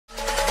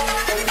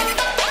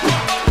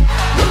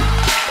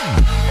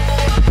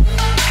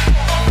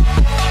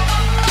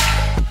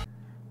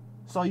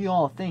So you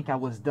all think I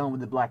was done with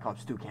the Black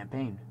Ops 2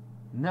 campaign.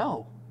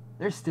 No,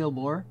 there's still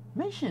more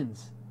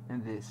missions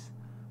in this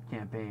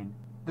campaign.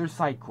 There's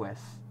side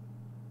quests.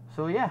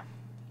 So yeah,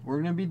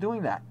 we're gonna be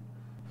doing that.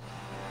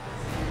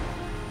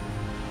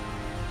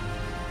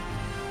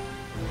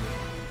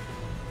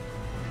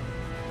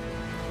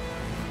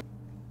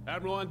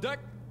 Admiral on deck.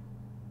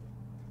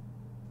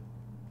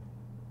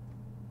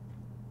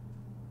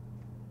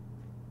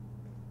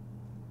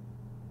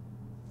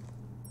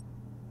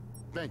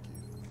 Thank you.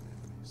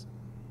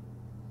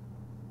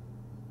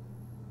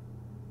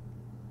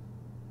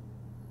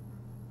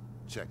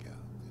 Check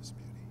out this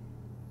beauty.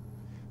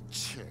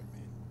 Chairman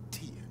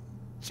Tian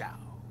Zhao.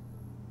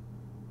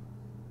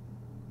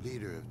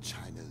 Leader of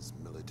China's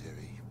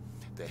military.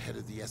 The head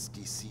of the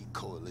SDC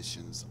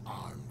Coalition's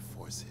armed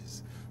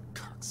forces.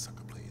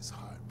 Cocksucker plays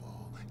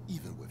hardball,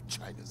 even with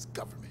China's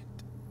government.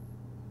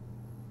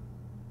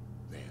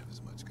 They have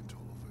as much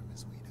control over him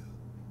as we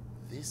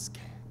do. This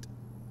cat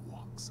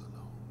walks alone.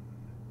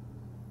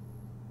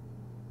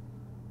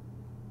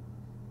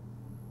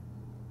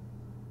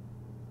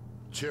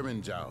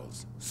 Chairman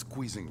Zhao's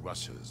squeezing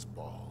Russia's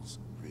balls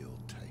real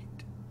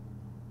tight,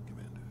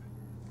 Commander.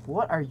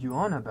 What are you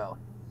on about?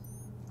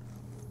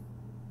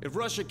 If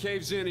Russia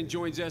caves in and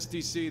joins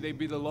SDC, they'd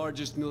be the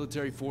largest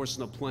military force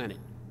on the planet,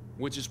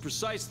 which is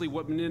precisely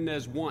what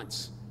Menendez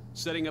wants,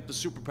 setting up the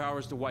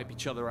superpowers to wipe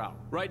each other out.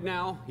 Right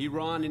now,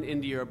 Iran and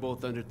India are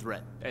both under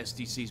threat.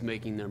 SDC's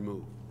making their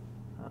move.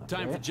 Okay.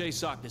 Time for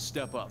JSOC to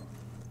step up.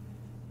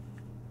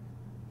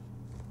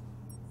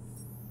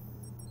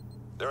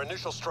 Their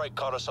initial strike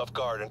caught us off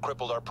guard and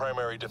crippled our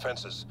primary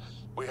defenses.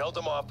 We held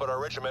them off, but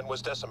our regiment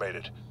was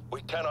decimated.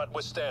 We cannot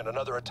withstand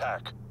another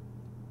attack.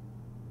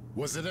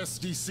 Was it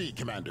SDC,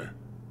 Commander?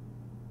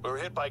 We were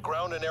hit by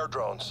ground and air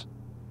drones.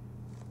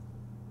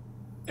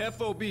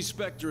 FOB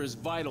Spectre is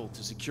vital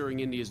to securing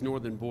India's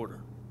northern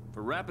border.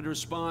 For rapid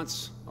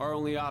response, our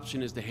only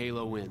option is to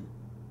halo in.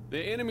 The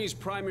enemy's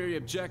primary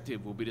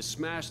objective will be to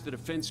smash the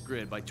defense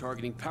grid by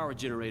targeting power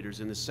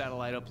generators and the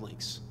satellite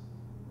uplinks.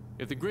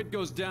 If the grid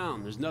goes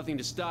down, there's nothing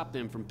to stop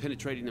them from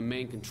penetrating the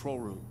main control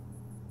room.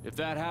 If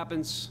that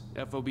happens,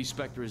 FOB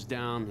Spectre is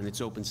down and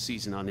it's open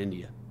season on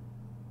India.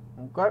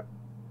 Okay.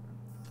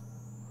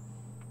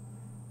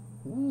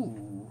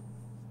 Ooh.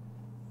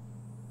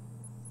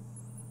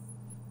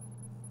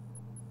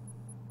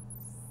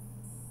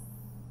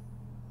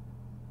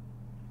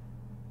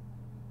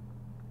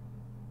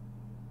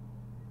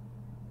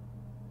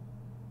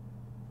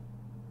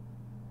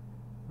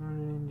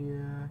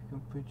 India,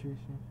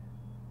 competition.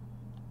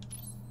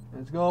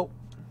 Let's go.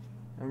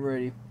 I'm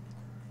ready.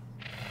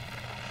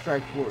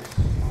 Strikeforce.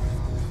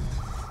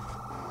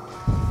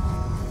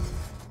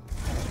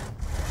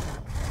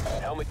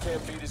 Helmet cam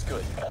feed is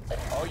good.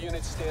 All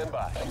units stand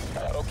by.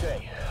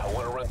 Okay, I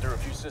want to run through a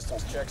few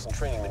systems checks and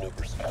training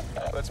maneuvers.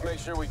 Let's make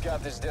sure we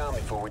got this down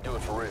before we do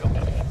it for real.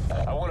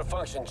 I want a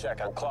function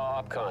check on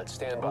Claw Opcon.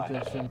 Stand by.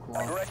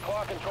 Direct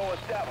claw control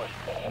established.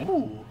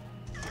 Ooh.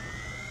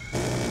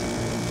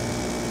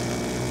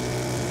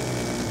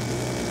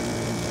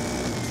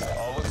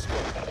 All looks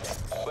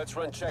good. Let's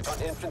run check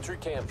on infantry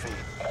cam feed.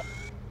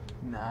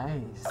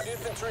 Nice.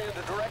 Infantry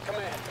under direct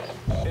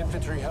command.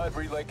 Infantry HUD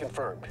relay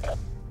confirmed.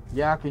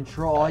 Yeah,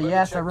 control. Oh,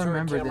 yes, I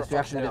remember this. You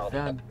have to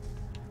defend.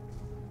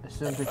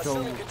 Assume control.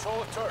 Assuming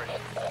control of turret.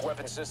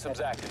 Weapon systems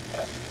active.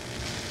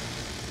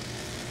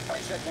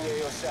 Checking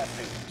AOSAT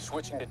feed.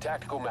 Switching to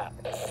tactical map.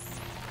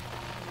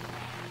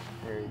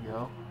 There you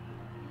go.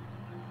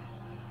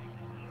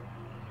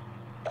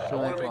 I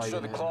want to make sure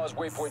the Claw's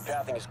waypoint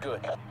pathing is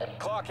good.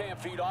 Claw cam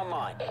feed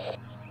online.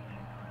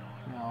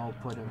 Now I'll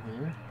put him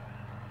here.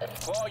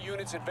 Claw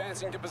units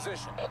advancing to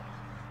position.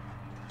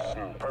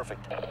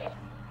 Perfect.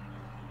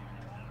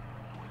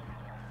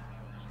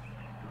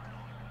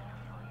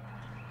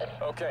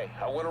 Okay,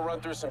 I want to run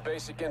through some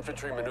basic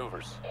infantry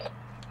maneuvers.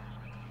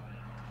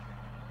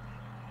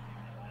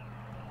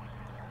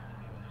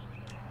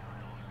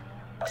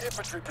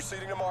 Infantry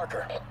proceeding to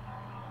marker.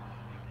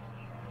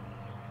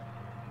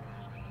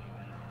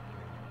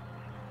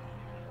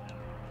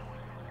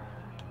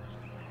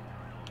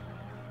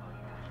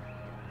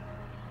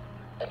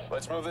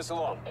 Let's move this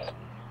along.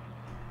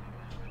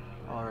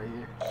 All right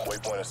here.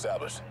 Waypoint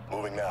established.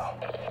 Moving now.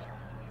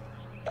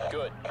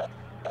 Good.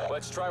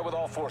 Let's try with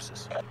all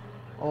forces.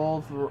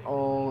 All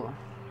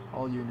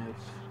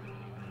units.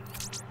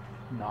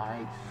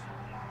 Nice.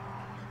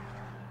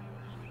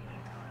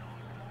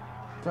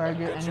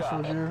 Target any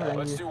soldier.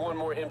 Let's do one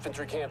more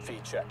infantry camp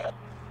feed check.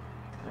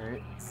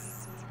 Alright.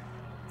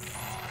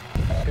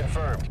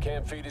 Confirmed.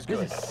 Camp feed is good.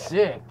 This is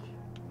sick.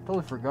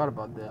 Totally forgot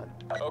about that.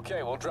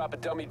 Okay, we'll drop a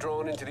dummy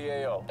drone into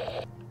the AO.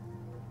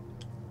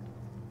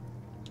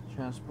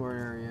 Transport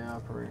area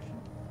operation.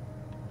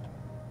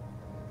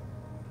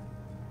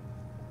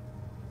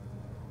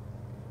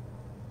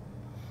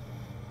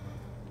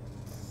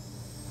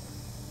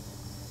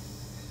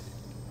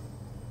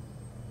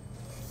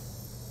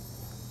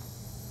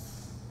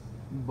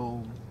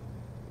 Boom.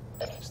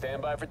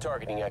 Stand by for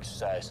targeting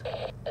exercise.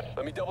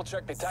 Let me double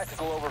check the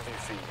tactical overview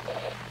feed.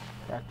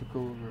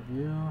 Tactical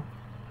overview.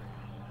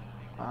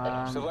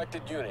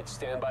 Selected units,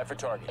 stand by for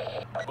target.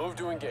 Move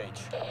to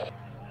engage.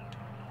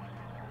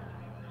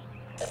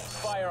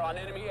 Fire on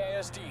enemy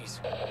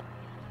ASDs. There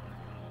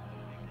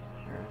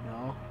we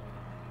go.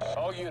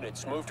 All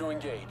units, move to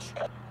engage.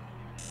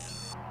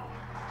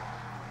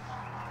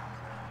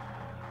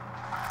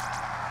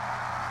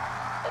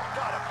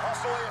 Got him.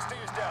 Hostile ASD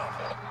is down.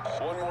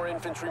 One more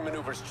infantry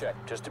maneuvers check,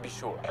 just to be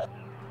sure.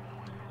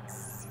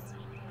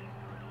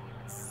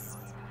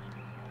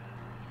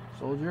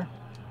 Soldier.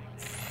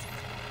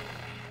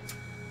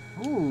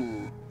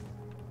 Ooh.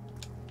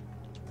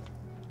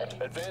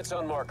 Advance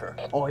on marker.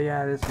 Oh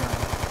yeah, this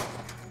guy.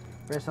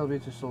 Press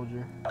LB to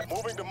soldier.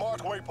 Moving to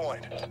mark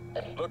waypoint.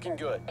 Looking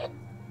good.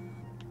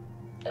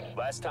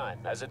 Last time,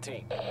 as a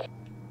team.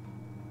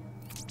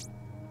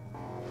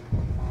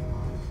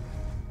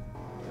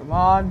 Come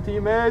on,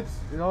 teammates.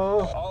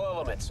 All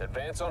elements,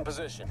 advance on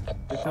position.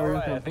 All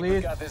right, I think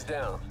we got this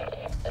down.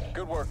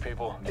 Good work,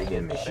 people.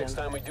 Begin mission. Next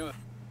time we do...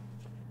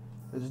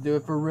 Let's do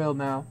it for real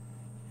now.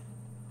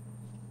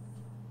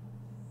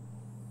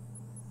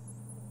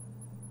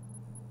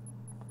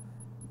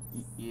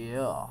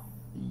 Yeah.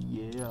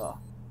 Yeah.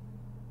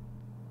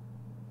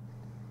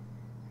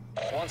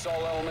 Once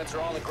all elements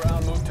are on the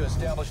ground, move to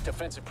establish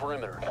defensive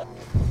perimeter.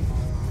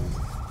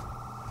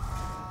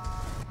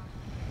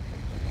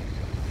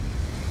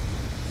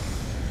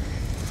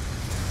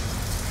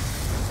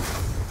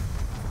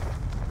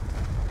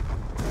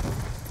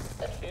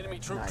 Enemy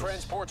troop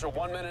transports are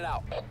 1 minute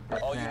out.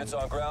 All units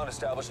on ground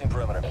establishing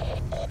perimeter.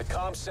 The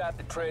ComSat,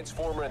 the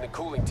transformer, and the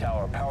cooling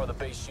tower power the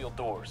base shield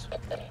doors.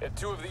 If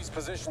 2 of these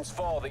positions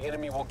fall, the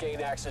enemy will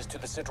gain access to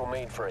the central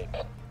mainframe.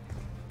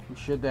 We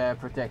should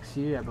protect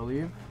C, I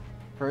believe,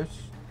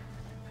 first.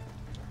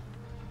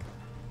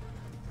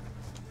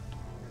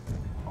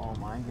 Oh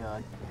my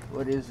god.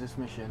 What is this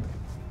mission?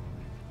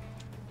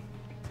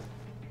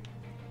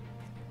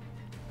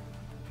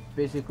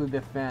 Basically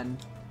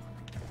defend.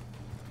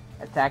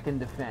 Attack and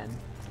defend.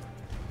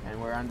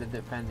 And we're on the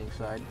defending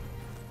side.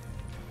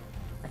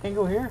 I can't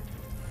go here?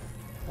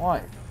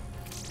 Why?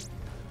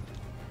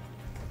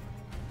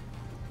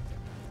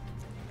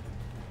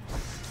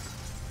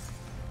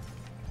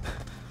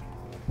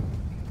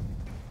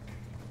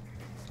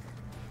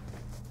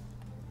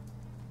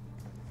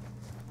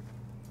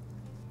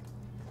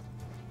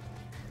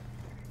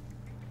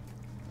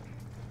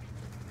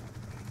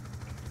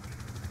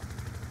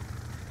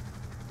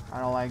 I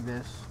don't like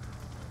this.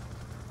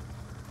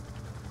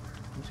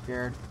 I'm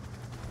scared.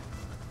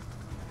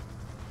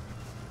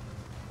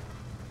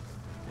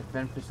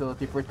 Defend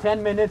facility for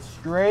 10 minutes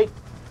straight.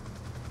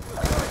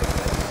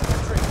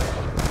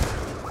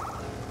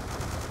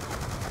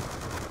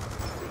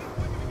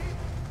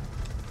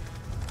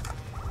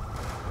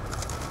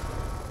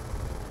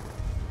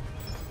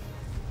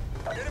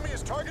 Enemy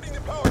is targeting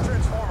the power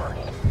transformer.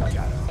 Got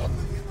him.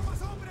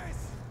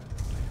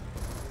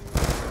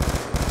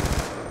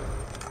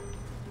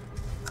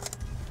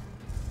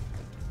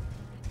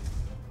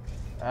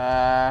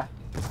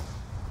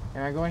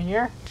 Am I going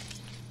here?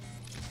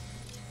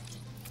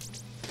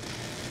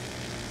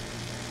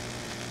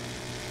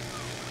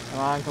 Come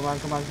on, come on,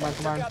 come on, come on,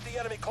 come on. Got the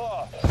enemy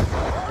claw.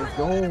 Let's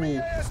go. Enemy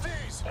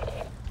ASDs.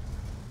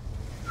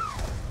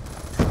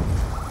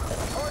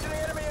 Targeting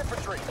enemy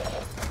infantry.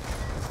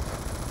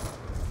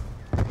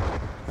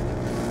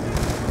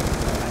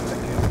 That's a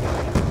kill.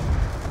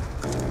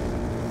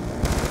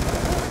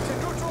 Moving to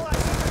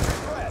neutralize infantry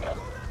threat.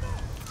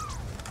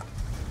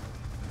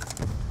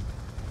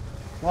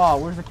 Claw,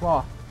 where's the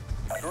claw?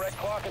 Direct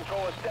claw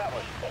control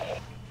established.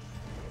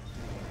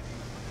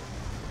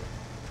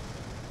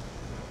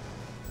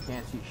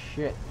 Can't see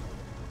shit.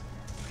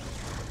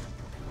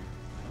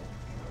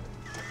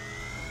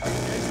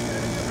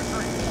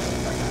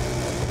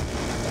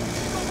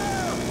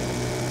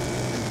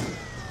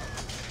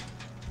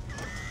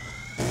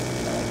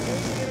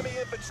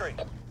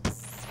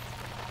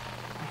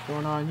 What's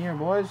going on here,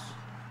 boys?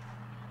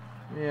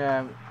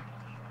 Yeah.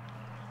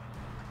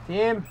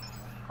 Team,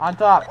 on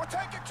top. We're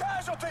taking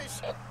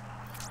casualties.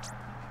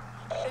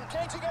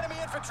 Engaging enemy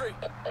infantry.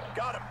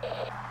 Got him.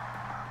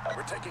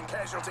 We're taking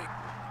casualty.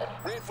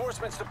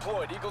 Reinforcements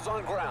deployed. Eagles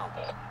on ground.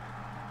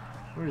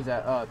 Where is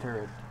that? Oh,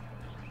 turret.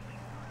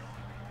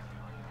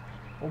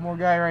 One more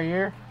guy right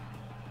here.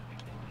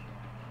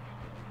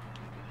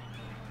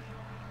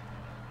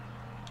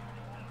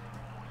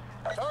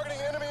 Targeting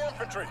enemy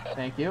infantry.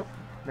 Thank you.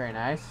 Very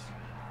nice.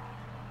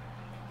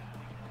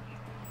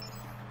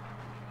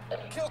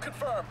 Kill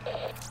confirmed.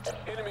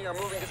 Enemy are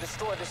moving to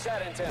destroy the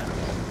SAT antenna.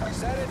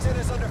 SAT antenna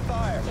is under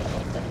fire.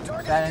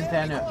 That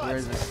antenna. Where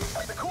is it?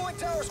 The cooling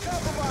tower's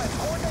compromised.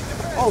 Coordinate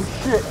defense. Oh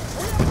shit!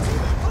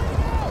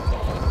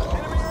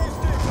 Enemy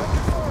ASD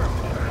confirmed.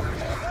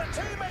 Got a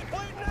teammate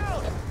bleeding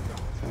out.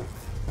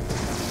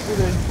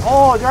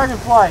 Oh,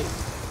 Dragonfly!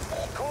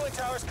 Cooling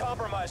tower's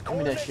compromised. Give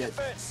me that Coordinate shit.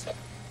 defense.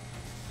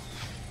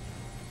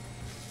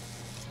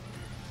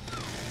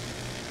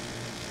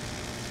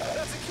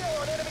 That's a kill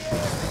on enemy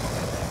ASD.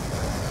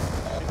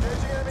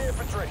 Engaging enemy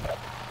infantry.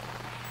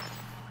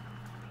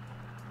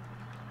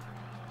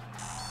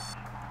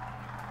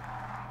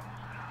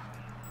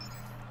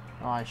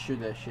 I shoot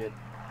that shit.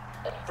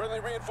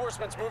 Friendly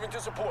reinforcements moving to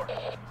support.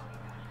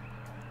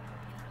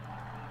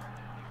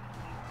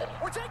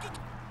 We're taking...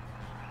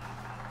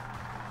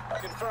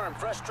 Confirmed.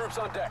 Fresh troops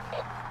on deck.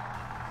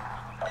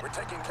 We're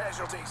taking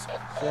casualties.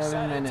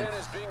 7 minutes. Antenna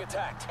is being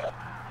attacked.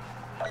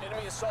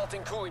 Enemy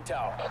assaulting cooling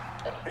tower.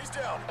 He's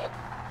down.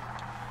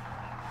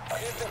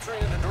 Infantry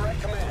under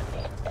direct command.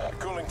 The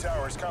cooling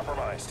tower is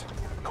compromised.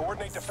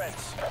 Coordinate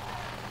defense.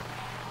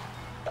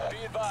 Be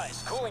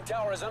advised, cooling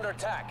tower is under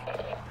attack.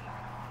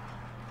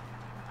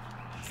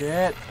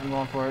 Shit, I'm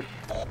going for it.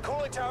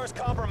 Cooling tower is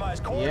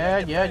compromised.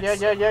 Yeah.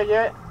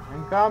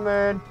 I'm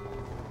coming.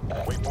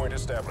 Waypoint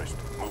established.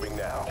 Moving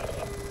now.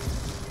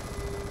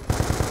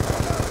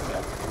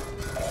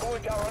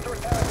 Cooling tower under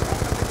attack.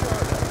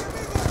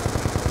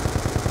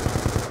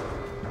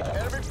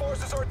 Enemy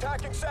forces are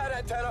attacking SAT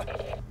antenna.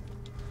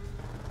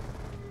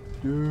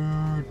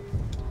 Dude.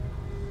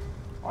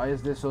 Why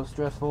is this so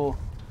stressful?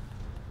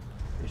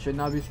 It should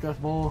not be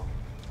stressful.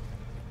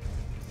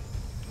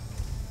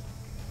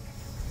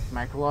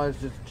 My claw is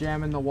just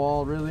jamming the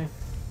wall, really?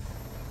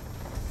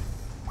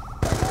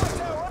 Cooling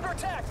tower under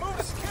attack. Move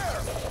to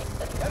secure.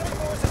 Enemy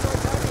forces are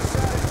attacking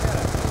SAT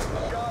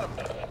antenna. Got him.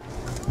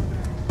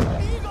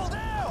 Eagle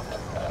down.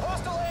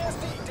 Hostile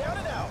ASD down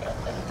and out.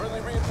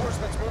 Friendly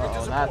reinforcements moving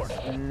to support.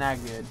 That's not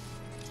good.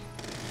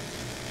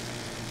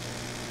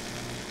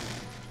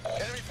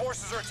 Enemy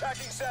forces are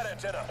attacking SAT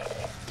antenna.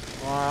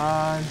 Come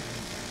on.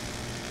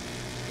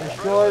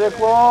 Destroy the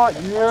claw. Yeah.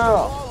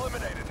 Claw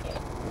eliminated.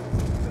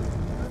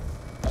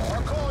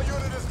 Our claw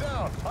unit is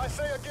down. I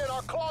say again,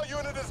 our claw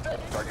unit is down.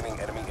 Targeting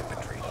enemy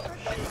infantry.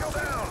 Eagle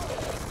down.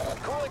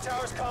 Cooling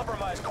tower's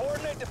compromised.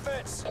 Coordinate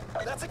defense.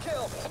 That's a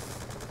kill.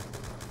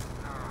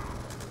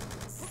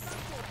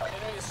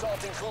 Enemy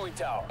assaulting cooling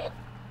tower.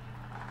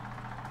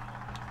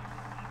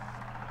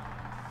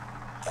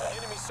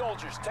 Enemy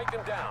soldiers, take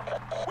them down.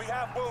 We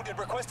have wounded,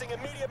 requesting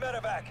immediate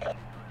medevac.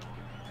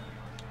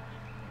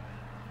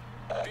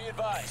 Be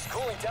advised,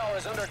 cooling tower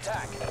is under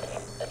attack.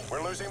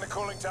 We're losing the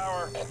cooling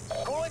tower.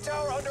 Cooling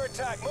tower under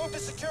attack, move to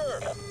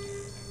secure.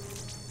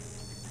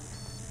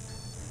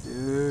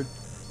 Dude.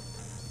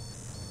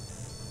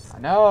 I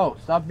know,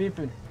 stop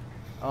beeping.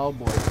 Oh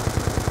boy.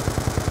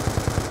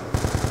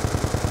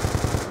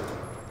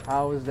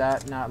 How is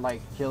that not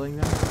like killing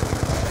them?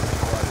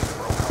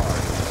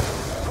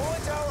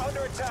 Cooling tower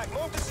under attack,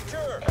 move to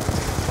secure.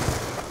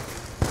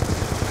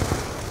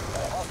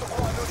 Hostile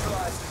quad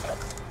neutralized.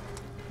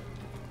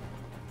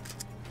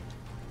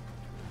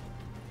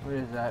 What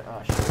is that?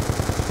 Oh shit.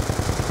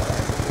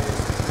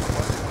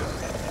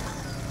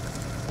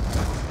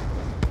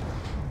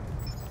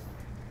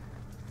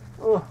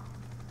 Oh,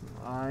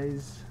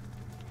 eyes.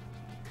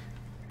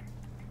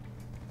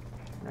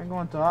 Can I go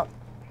on top?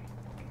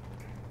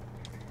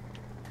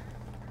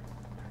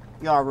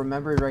 Y'all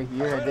remember right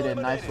here I did a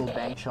nice little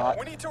bank shot.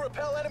 We need to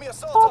repel enemy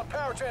assaults on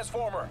power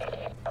transformer.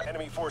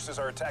 Enemy forces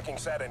are attacking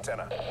SAT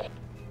antenna.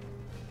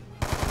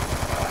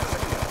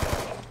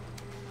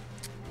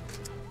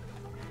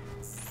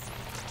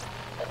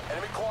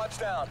 Enemy quads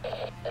down.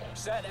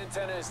 SAT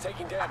antenna is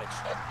taking damage.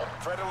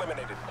 Threat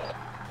eliminated.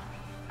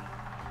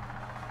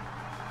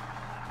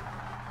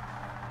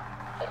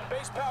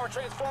 Base power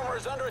transformer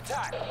is under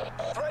attack.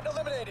 Threat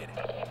eliminated.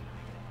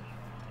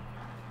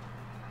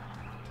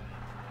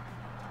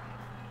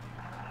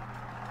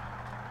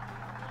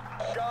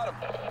 Got him.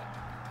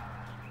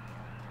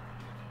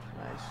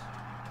 Nice.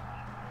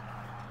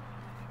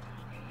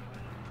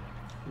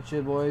 Good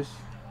shit, boys.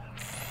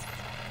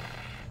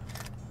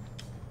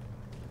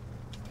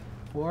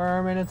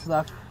 4 minutes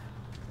left.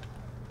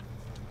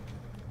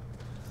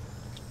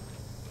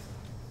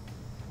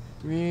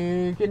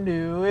 We can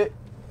do it.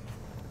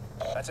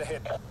 That's a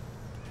hit.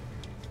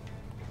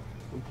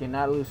 We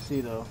cannot lose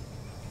C though.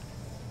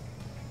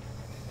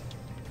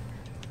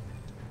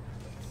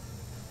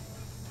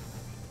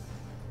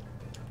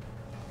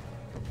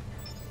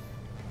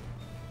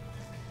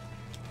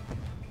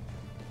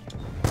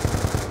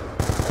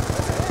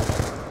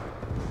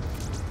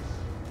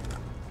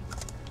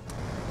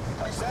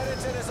 SAT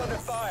antenna is under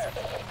fire.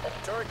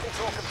 Turret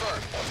control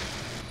confirmed.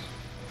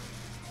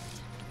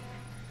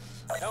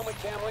 Helmet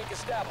cam link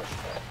established.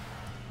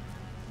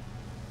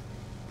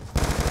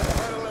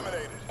 Threat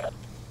eliminated.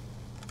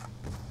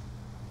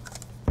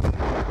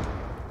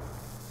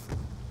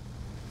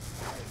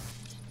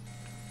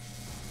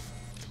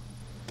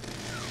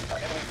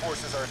 Enemy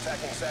forces are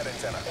attacking SAT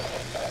antenna.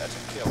 That's a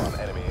kill on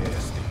enemy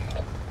ASD.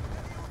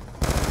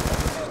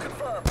 Kill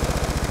confirmed.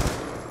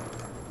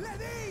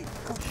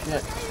 Oh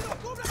shit.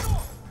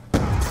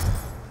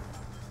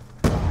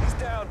 He's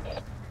down.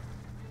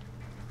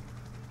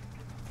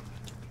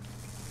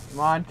 Come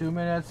on, 2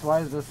 minutes. Why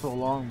is this so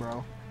long,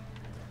 bro?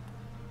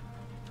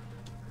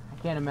 I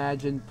can't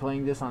imagine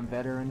playing this on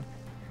veteran.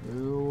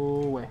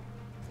 No way.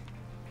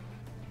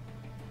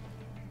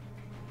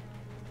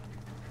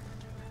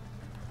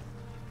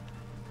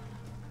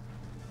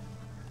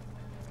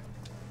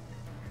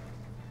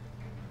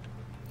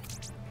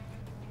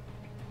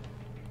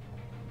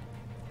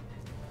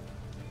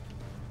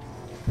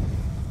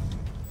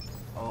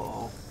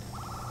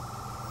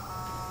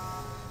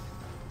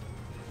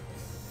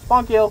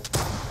 Spawn kill.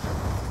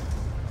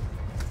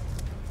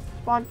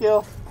 Spawn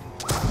kill.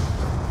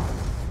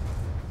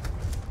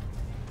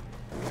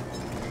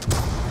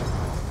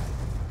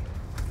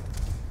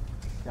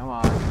 Come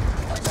on. That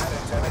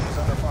antenna is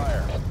under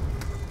fire.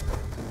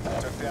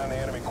 Took down the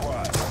enemy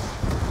quad.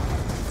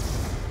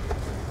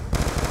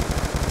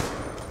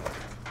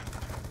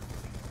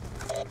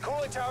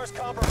 Cooling towers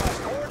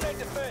compromised. Coordinate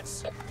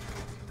defense.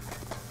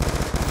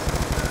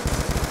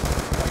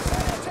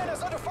 That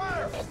antenna's under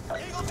fire.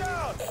 Eagle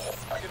down.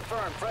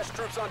 Confirmed. Fresh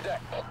troops on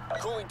deck.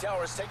 Cooling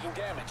tower is taking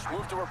damage.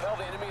 Move to repel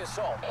the enemy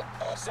assault.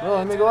 Well,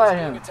 let me go at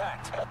him.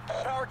 Attacked.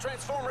 Power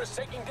transformer is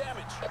taking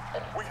damage.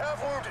 We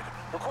have wounded.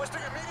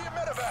 Requesting immediate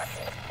medevac.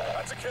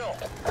 That's a kill.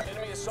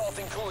 Enemy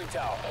assaulting cooling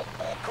tower.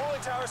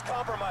 Cooling tower's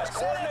compromised.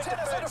 Coordinate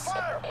defense. Under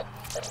fire.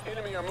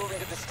 Enemy are moving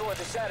to destroy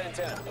the SAT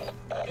antenna.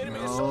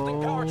 Enemy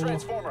assaulting power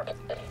transformer.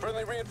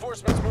 Friendly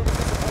reinforcements moving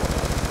to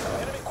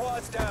support. Enemy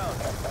quads down.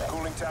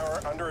 Cooling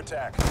tower under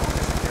attack.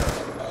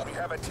 Secure. We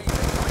have a team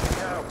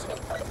breaking out.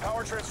 The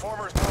power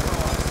transformer is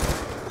compromised.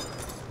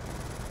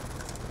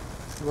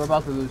 We're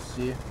about to lose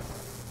C.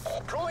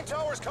 Cooling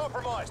tower is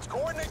compromised.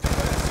 Coordinate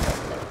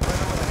defense.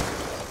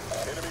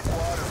 Enemy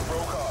quad is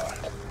broke hard.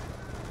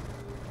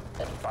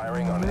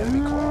 Firing on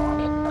enemy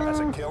claw. That's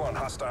a kill on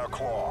hostile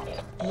claw.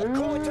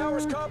 Cooling tower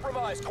is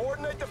compromised.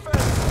 Coordinate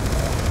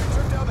defense.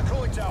 Took down the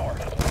cooling tower.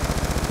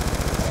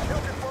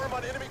 Kill confirmed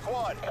on enemy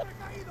quad.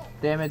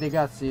 Damn it, they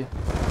got C.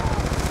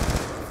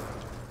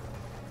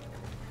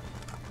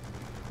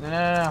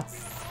 No.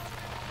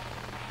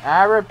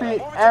 I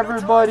repeat,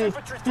 everybody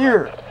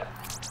here.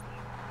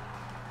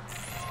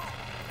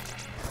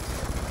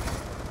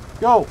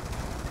 Go.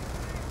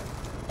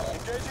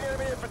 Engaging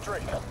enemy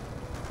infantry.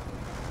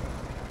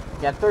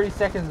 Got 30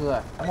 seconds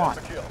left. Come on.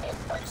 That's a kill.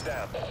 He's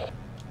down.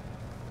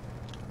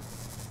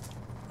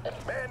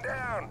 Man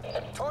down.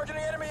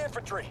 Targeting enemy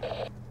infantry.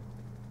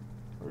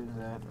 What is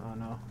that? Oh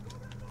no.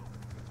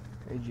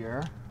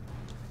 AGR.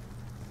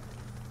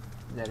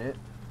 Is that it?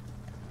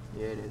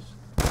 Yeah, it is.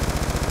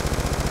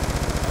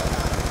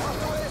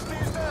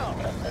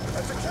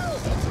 That's a kill.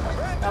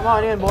 Come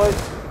on in, boys.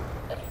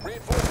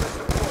 Reinforcements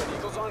deployed.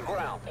 Eagles on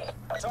ground.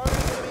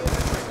 Targeting enemy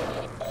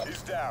infantry.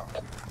 He's down.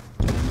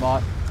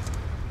 Bot.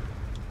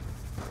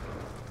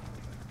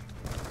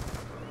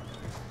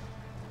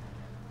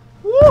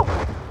 Woo!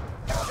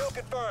 Kill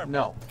confirmed.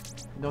 No.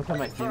 Don't kill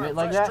my teammate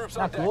like that.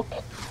 Not cool.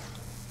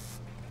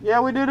 Yeah,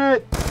 we did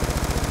it!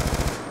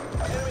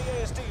 Enemy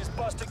ASD is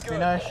busted good.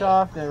 Finish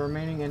off the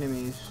remaining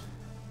enemies.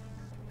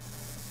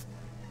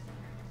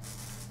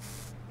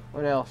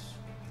 What else?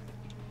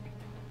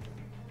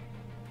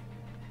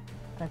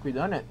 I think we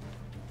done it.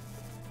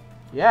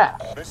 Yeah.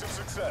 Mission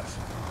success.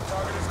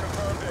 Target is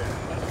confirmed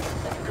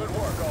in. Good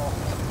work, all.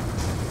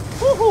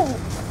 Woohoo!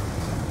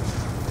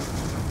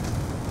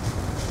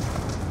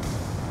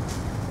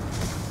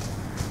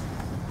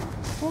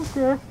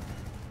 Okay.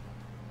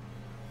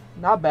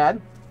 Not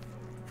bad.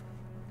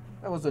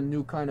 That was a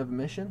new kind of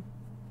mission.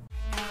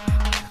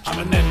 I'm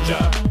a ninja,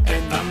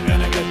 and I'm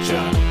gonna get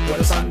ya where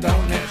the sun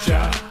don't hit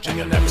ya, and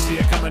you'll never see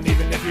it coming.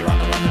 Even if you're on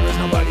the run, there is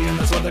nobody in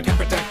this world that can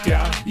protect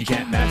ya. You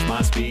can't match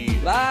my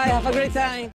speed. Bye, have a great time.